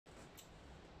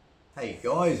Hey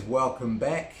guys, welcome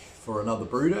back for another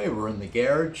brew day. We're in the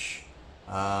garage.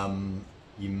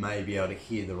 You may be able to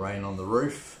hear the rain on the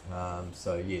roof.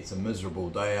 So yeah, it's a miserable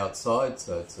day outside,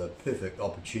 so it's a perfect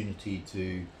opportunity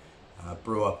to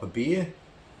brew up a beer.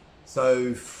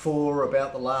 So for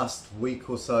about the last week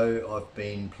or so, I've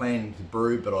been planning to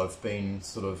brew, but I've been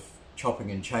sort of chopping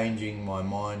and changing my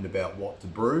mind about what to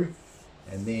brew.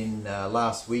 And then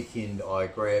last weekend I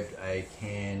grabbed a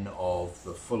can of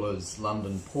the Fuller's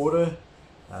London Porter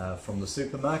from the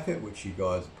supermarket, which you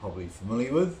guys are probably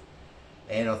familiar with.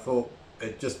 And I thought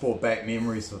it just brought back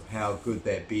memories of how good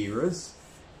that beer is.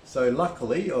 So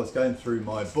luckily I was going through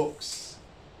my books,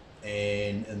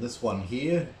 and in this one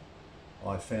here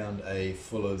I found a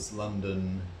Fuller's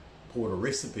London Porter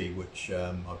recipe, which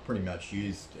I've pretty much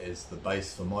used as the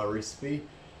base for my recipe.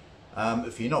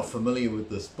 If you're not familiar with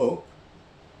this book,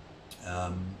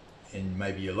 and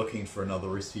maybe you're looking for another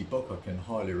recipe book, I can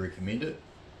highly recommend it.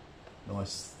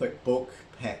 Nice thick book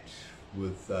packed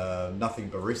with nothing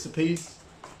but recipes.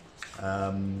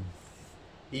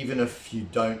 Even if you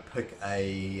don't pick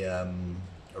a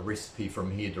recipe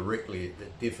from here directly,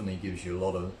 it definitely gives you a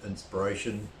lot of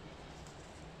inspiration.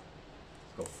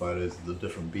 It's got photos of the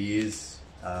different beers.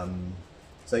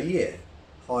 So yeah,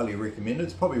 highly recommend it.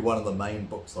 It's probably one of the main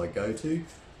books I go to.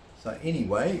 So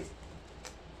anyway,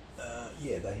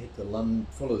 yeah, they had the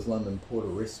Fuller's London Porter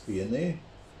recipe in there.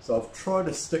 So I've tried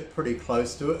to stick pretty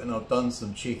close to it, and I've done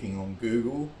some checking on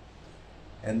Google.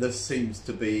 And this seems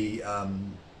to be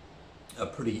a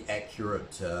pretty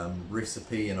accurate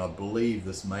recipe, and I believe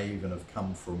this may even have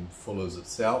come from Fuller's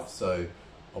itself. So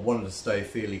I wanted to stay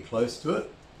fairly close to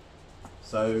it.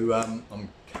 So I'm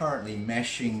currently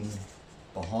mashing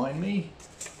behind me.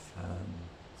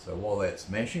 So while that's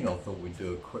mashing, I thought we'd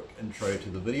do a quick intro to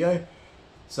the video.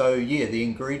 So yeah, the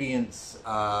ingredients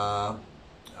are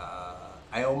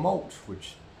ale malt,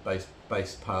 which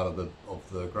base part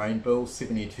of the grain bill,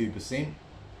 72%,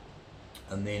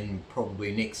 and then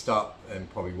probably next up, and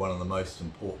probably one of the most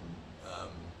important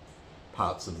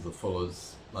parts of the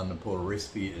Fuller's London Porter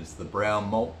recipe, is the brown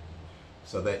malt.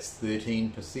 So that's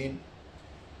 13%.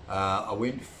 I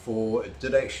went for, it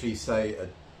did actually say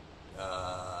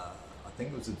I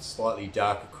think it was a slightly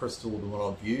darker crystal than what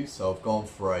I've used, so I've gone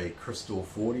for a crystal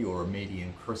 40 or a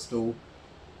medium crystal.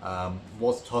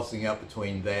 Was tossing up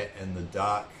between that and the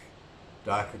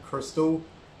darker crystal,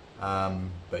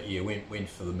 but yeah, went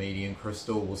for the medium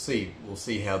crystal. We'll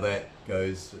see how that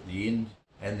goes at the end.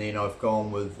 And then I've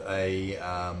gone with a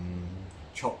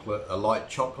light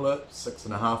chocolate,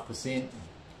 6.5%,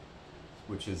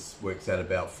 which works out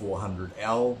about 400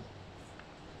 L.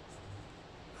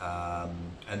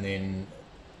 And then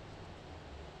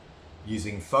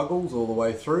using Fuggles all the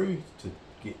way through to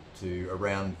get to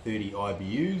around 30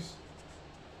 IBUs.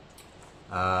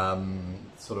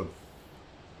 Sort of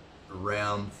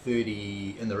around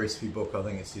 30, in the recipe book I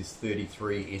think it says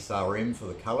 33 SRM for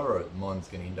the colour. Mine's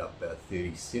going to end up about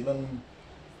 37.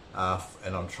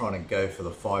 And I'm trying to go for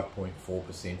the 5.4%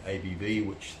 ABV,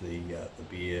 which the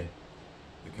beer,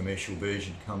 the commercial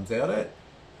version, comes out at.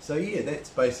 So yeah,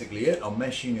 that's basically it. I'm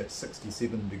mashing at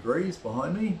 67 degrees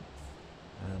behind me.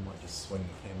 I might just swing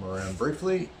the camera around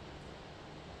briefly.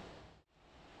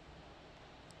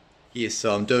 Yes,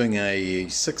 so I'm doing a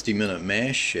 60-minute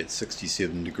mash at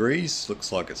 67 degrees.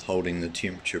 Looks like it's holding the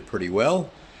temperature pretty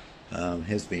well.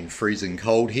 Has been freezing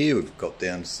cold here. We've got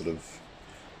down to sort of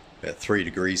about 3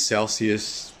 degrees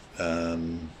Celsius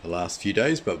the last few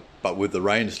days, but with the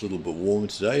rain it's a little bit warmer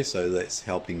today, so that's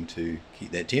helping to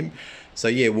keep that temp. So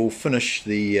yeah, we'll finish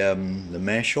the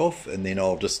mash off, and then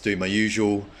I'll just do my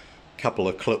usual couple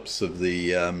of clips of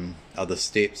the other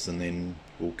steps, and then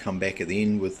we'll come back at the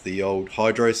end with the old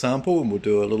hydro sample, and we'll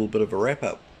do a little bit of a wrap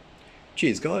up.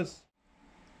 Cheers guys.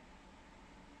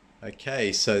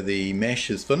 Okay, so the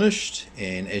mash is finished,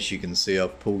 and as you can see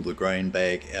I've pulled the grain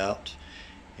bag out,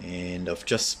 and I've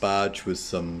just sparged with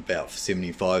some about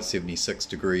 75-76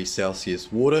 degrees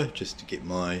Celsius water just to get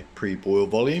my pre-boil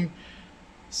volume.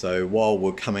 So while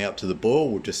we're coming up to the boil,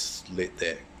 we'll just let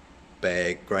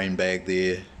that grain bag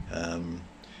there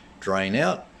drain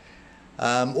out.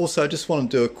 Also, I just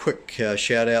want to do a quick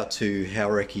shout out to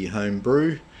Hauraki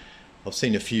Homebrew. I've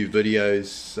seen a few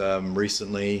videos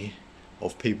recently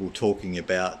of people talking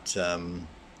about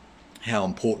how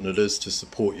important it is to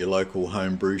support your local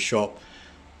homebrew shop,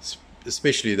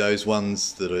 especially those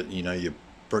ones that are, you know, your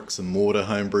bricks and mortar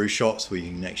homebrew shops where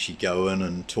you can actually go in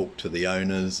and talk to the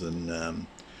owners and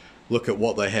look at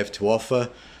what they have to offer.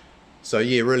 So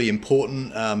yeah, really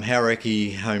important.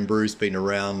 Hauraki Homebrew's been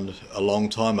around a long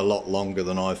time, a lot longer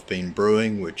than I've been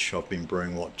brewing, which I've been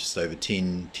brewing, what, just over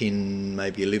 10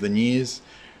 maybe 11 years.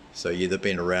 So yeah, they've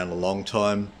been around a long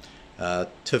time.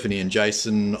 Tiffany and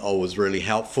Jason always really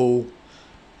helpful.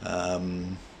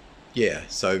 Yeah,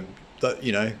 so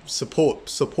you know,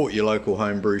 support your local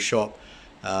homebrew shop.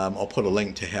 I'll put a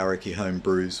link to Hauraki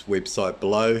Homebrew's website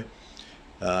below.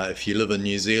 If you live in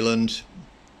New Zealand,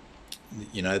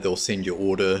 you know, they'll send your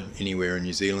order anywhere in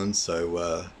New Zealand.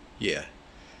 So yeah,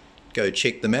 go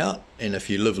check them out. And if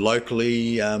you live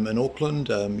locally in Auckland,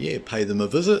 yeah, pay them a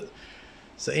visit.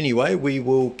 So anyway, we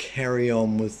will carry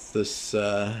on with this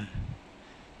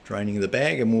draining the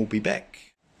bag, and we'll be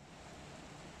back.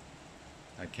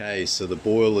 Okay, so the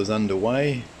boil is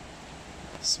underway.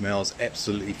 Smells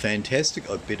absolutely fantastic.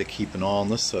 I'd better keep an eye on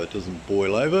this so it doesn't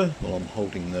boil over while I'm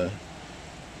holding the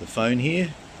phone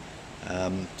here.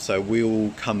 So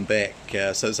we'll come back.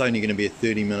 So it's only going to be a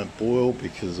 30-minute boil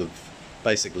because of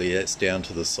basically that's down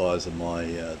to the size of my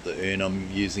the urn I'm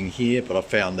using here, but I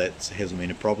found that hasn't been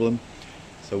a problem.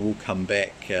 So we'll come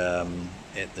back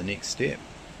at the next step.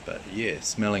 But yeah,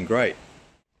 smelling great.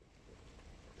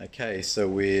 Okay, so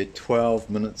we're 12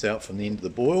 minutes out from the end of the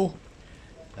boil.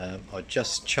 I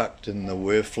just chucked in the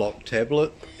Whirfloc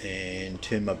tablet and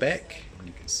turned my back.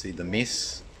 You can see the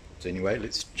mess. So anyway,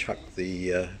 let's chuck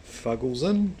the Fuggles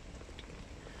in.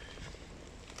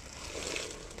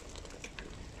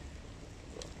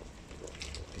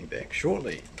 Be back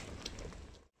shortly.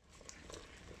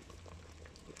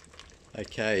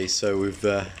 Okay, so we've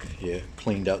yeah,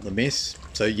 cleaned up the mess.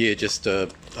 So yeah, just a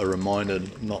reminder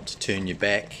not to turn your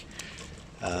back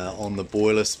on the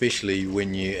boiler, especially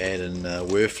when you add in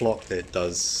Whirfloc. That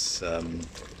does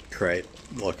create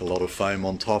like a lot of foam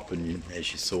on top, and you,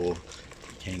 as you saw, you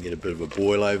can get a bit of a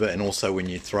boil over. And also when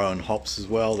you throw in hops as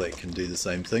well, that can do the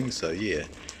same thing. So yeah,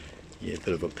 a bit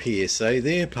of a PSA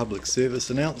there, public service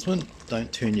announcement.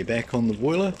 Don't turn your back on the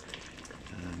boiler.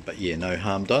 But yeah, no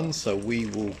harm done, so we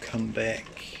will come back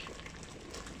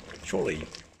shortly.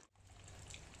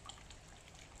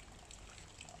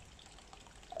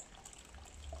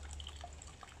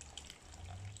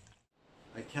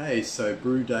 Okay, so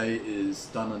brew day is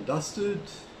done and dusted.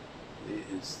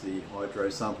 There is the hydro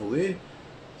sample there.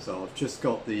 So I've just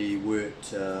got the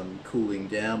wort cooling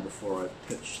down before I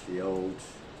pitch the old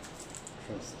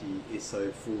trusty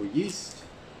SO4 yeast.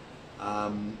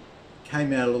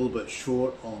 Came out a little bit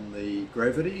short on the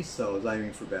gravity, so I was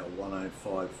aiming for about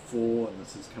 1054, and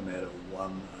this has come out at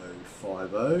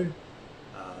 1050.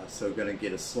 So we're going to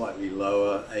get a slightly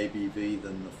lower ABV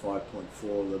than the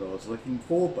 5.4 that I was looking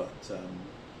for, but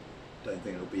don't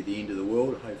think it'll be the end of the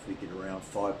world. Hopefully get around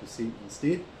 5%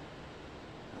 instead.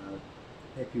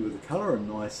 Happy with the colour, a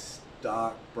nice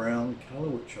dark brown colour,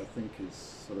 which I think is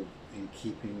sort of in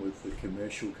keeping with the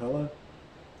commercial colour.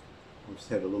 I'll just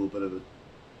have a little bit of a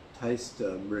taste,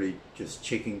 really just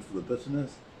checking for the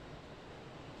bitterness.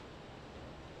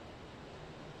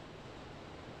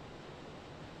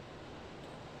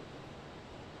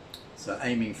 So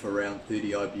aiming for around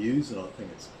 30 IBUs, and I think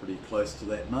it's pretty close to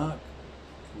that mark,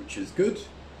 which is good.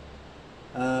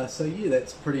 So yeah,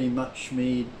 that's pretty much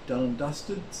me done and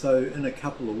dusted. So in a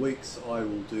couple of weeks I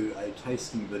will do a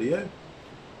tasting video,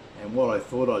 and what I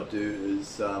thought I'd do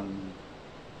is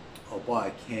I'll buy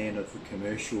a can of the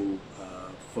commercial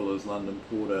Fuller's London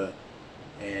Porter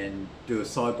and do a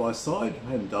side-by-side.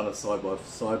 I haven't done a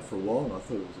side-by-side for a while, and I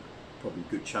thought it was probably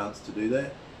a good chance to do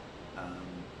that.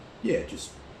 Yeah,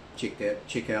 just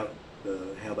check out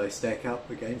how they stack up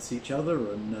against each other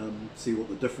and see what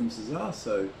the differences are.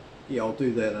 So yeah, I'll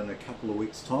do that in a couple of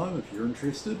weeks' time if you're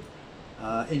interested.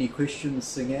 Any questions,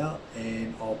 sing out,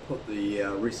 and I'll put the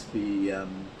recipe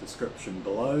description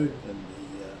below in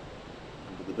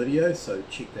under the video, so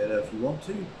check that out if you want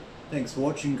to. Thanks for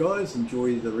watching, guys.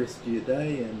 Enjoy the rest of your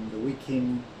day and the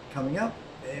weekend coming up,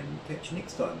 and catch you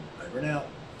next time. Over and out.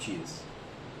 Cheers.